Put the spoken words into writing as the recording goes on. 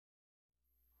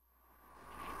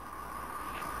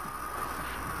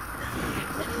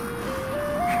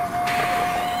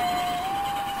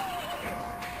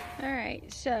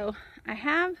So I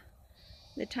have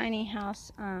the tiny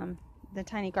house, the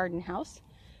tiny garden house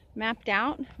mapped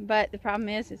out, but the problem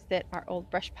is that our old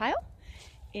brush pile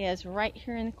is right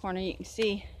here in the corner. You can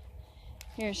see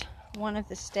here's one of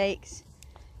the stakes.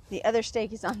 The other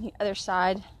stake is on the other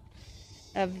side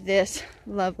of this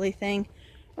lovely thing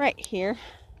right here.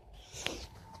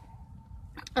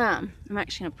 I'm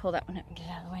actually going to pull that one up and get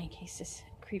it out of the way in case this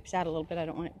creeps out a little bit. I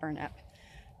don't want it burned up.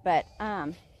 But,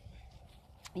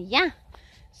 yeah.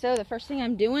 So the first thing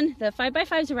I'm doing, the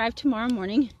 5x5s arrive tomorrow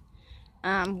morning,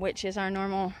 which is our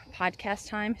normal podcast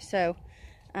time. So,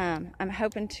 I'm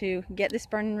hoping to get this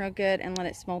burning real good and let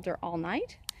it smolder all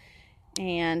night.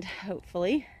 And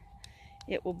hopefully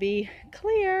it will be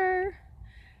clear.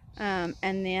 And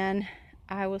then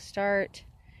I will start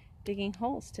digging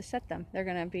holes to set them. They're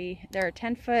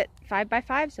 10-foot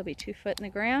 5x5s. They'll be 2 foot in the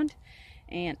ground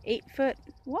and 8-foot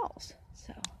walls.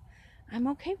 So I'm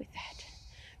okay with that.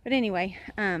 But anyway,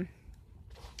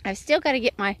 I've still got to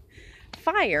get my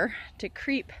fire to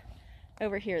creep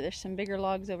over here. There's some bigger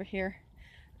logs over here.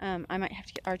 I might have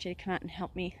to get RJ to come out and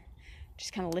help me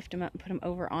just kind of lift them up and put them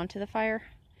over onto the fire,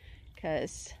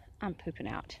 because I'm pooping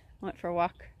out. Went for a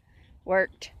walk,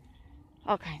 worked,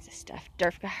 all kinds of stuff.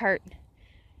 Durf got hurt.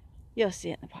 You'll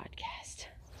see it in the podcast.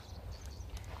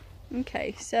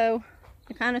 Okay, so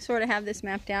I kind of sort of have this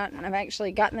mapped out, and I've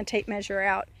actually gotten the tape measure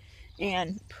out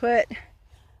and put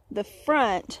the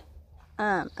front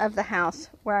of the house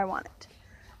where I want it.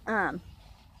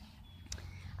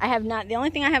 I have not, the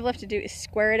only thing I have left to do is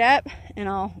square it up, and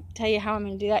I'll tell you how I'm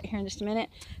going to do that here in just a minute.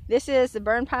 This is the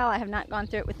burn pile. I have not gone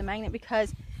through it with the magnet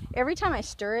because every time I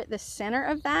stir it, the center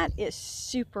of that is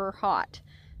super hot.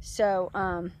 So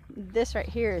this right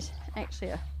here is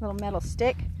actually a little metal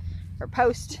stick or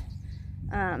post,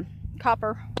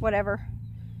 copper, whatever,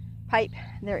 pipe.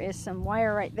 There is some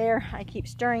wire right there. I keep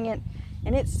stirring it,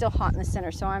 and it's still hot in the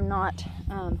center, so I'm not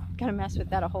gonna mess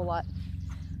with that a whole lot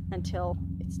until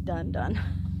it's done.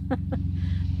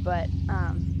 But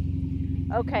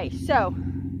okay, so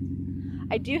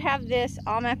I do have this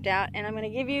all mapped out, and I'm gonna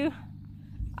give you,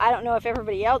 I don't know if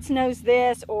everybody else knows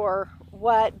this or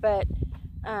what, but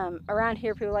around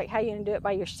here people are like, how are you gonna do it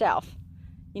by yourself?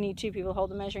 You need 2 people to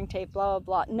hold the measuring tape, blah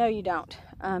blah blah. No, you don't.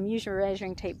 Use your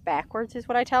measuring tape backwards is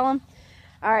what I tell them.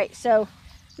 All right, so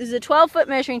this is a 12-foot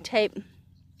measuring tape,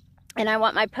 and I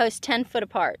want my posts 10 foot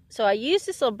apart. So I use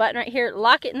this little button right here,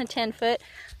 lock it in the 10 foot.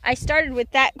 I started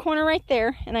with that corner right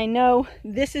there, and I know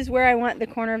this is where I want the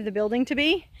corner of the building to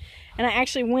be. And I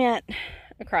actually went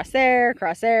across there,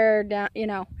 down, you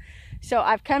know. So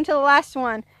I've come to the last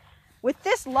one with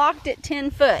this locked at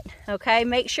 10 foot, okay?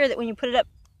 Make sure that when you put it up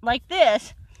like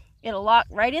this, it'll lock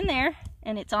right in there,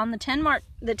 and it's on the 10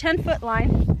 foot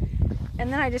line.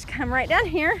 And then I just come right down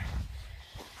here,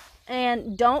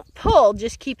 and don't pull,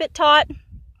 just keep it taut,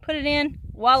 put it in,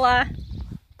 voila,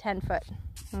 10 foot,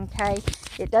 okay?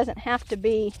 It doesn't have to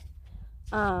be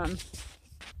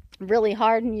really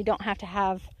hard, and you don't have to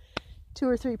have 2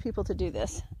 or 3 people to do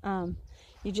this. I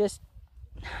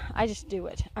just do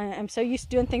it. I'm so used to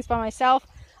doing things by myself.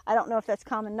 I don't know if that's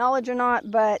common knowledge or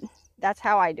not, but that's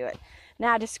how I do it.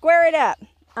 Now to square it up,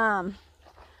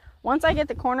 once I get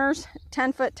the corners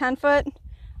 10 foot,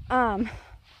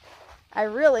 I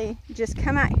really just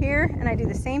come out here and I do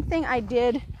the same thing I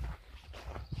did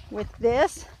with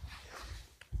this.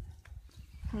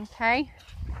 Okay,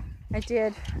 I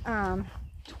did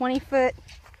 20 foot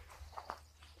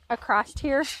across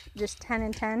here, just 10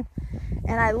 and 10,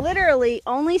 and I literally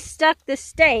only stuck the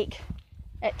stake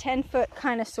at 10 foot,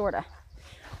 kind of, sorta,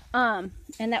 and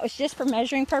that was just for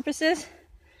measuring purposes.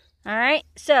 All right,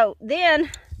 so then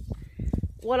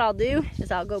what I'll do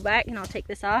is I'll go back and I'll take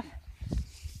this off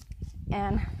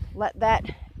and let that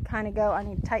kind of go. I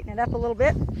need to tighten it up a little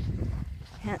bit,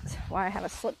 hence why I have a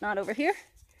slip knot over here.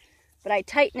 But I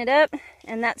tighten it up,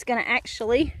 and that's going to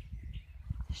actually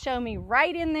show me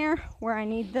right in there where I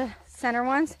need the center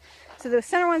ones. So the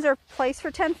center ones are placed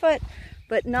for 10 foot,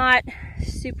 but not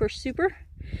super.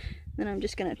 Then I'm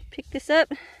just going to pick this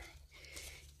up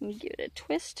and give it a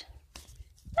twist.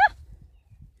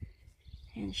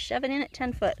 And shove it in at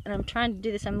 10 foot. And I'm trying to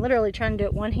do this, I'm literally trying to do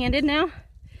it one-handed now.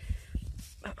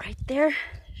 But right there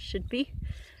should be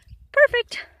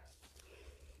perfect.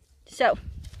 So,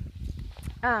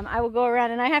 I will go around,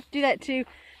 and I have to do that to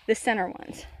the center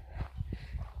ones,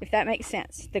 if that makes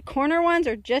sense. The corner ones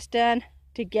are just done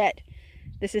to get,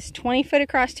 this is 20 foot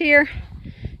across here,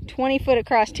 20 foot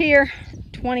across here,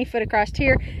 20 foot across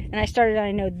here, and I started,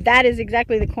 I know that is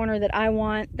exactly the corner that I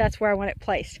want. That's where I want it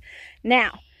placed.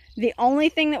 Now, the only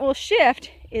thing that will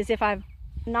shift is if I've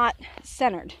not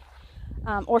centered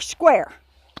or square.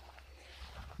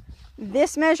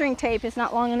 This measuring tape is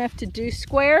not long enough to do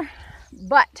square,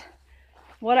 but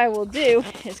what I will do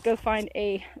is go find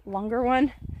a longer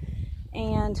one,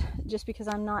 and just because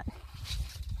I'm not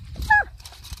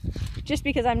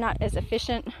as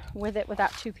efficient with it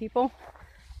without two people,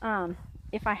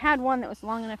 if I had one that was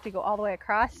long enough to go all the way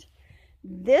across,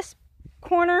 this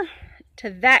corner to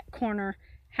that corner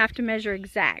have to measure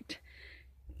exact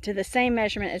to the same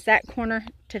measurement as that corner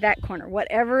to that corner.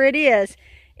 Whatever it is,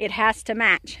 it has to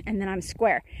match, and then I'm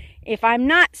square. If I'm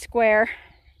not square,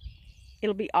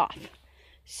 it'll be off.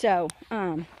 So,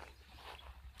 and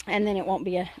then it won't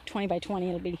be a 20 by 20,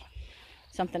 it'll be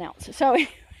something else. So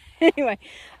anyway,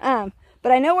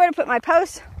 but I know where to put my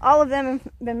posts. All of them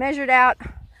have been measured out.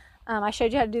 I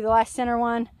showed you how to do the last center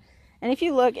one. And if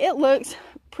you look, it looks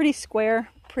pretty square,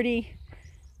 pretty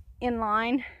in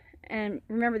line. And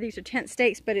remember, these are tent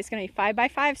stakes, but it's going to be 5 by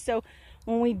 5. So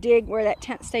when we dig where that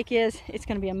tent stake is, it's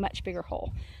going to be a much bigger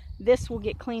hole. This will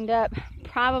get cleaned up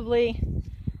probably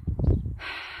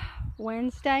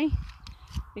Wednesday,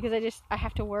 because I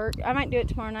have to work. I might do it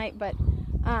tomorrow night, but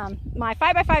my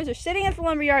 5 by 5s are sitting at the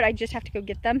lumber yard. I just have to go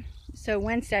get them. So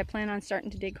Wednesday I plan on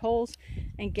starting to dig holes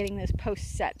and getting those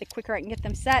posts set. The quicker I can get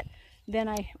them set, then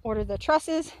I order the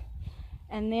trusses,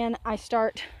 and then I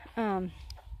start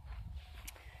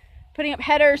putting up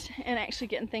headers and actually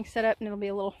getting things set up, and it'll be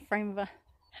a little frame of a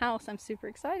house. I'm super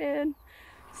excited.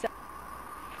 So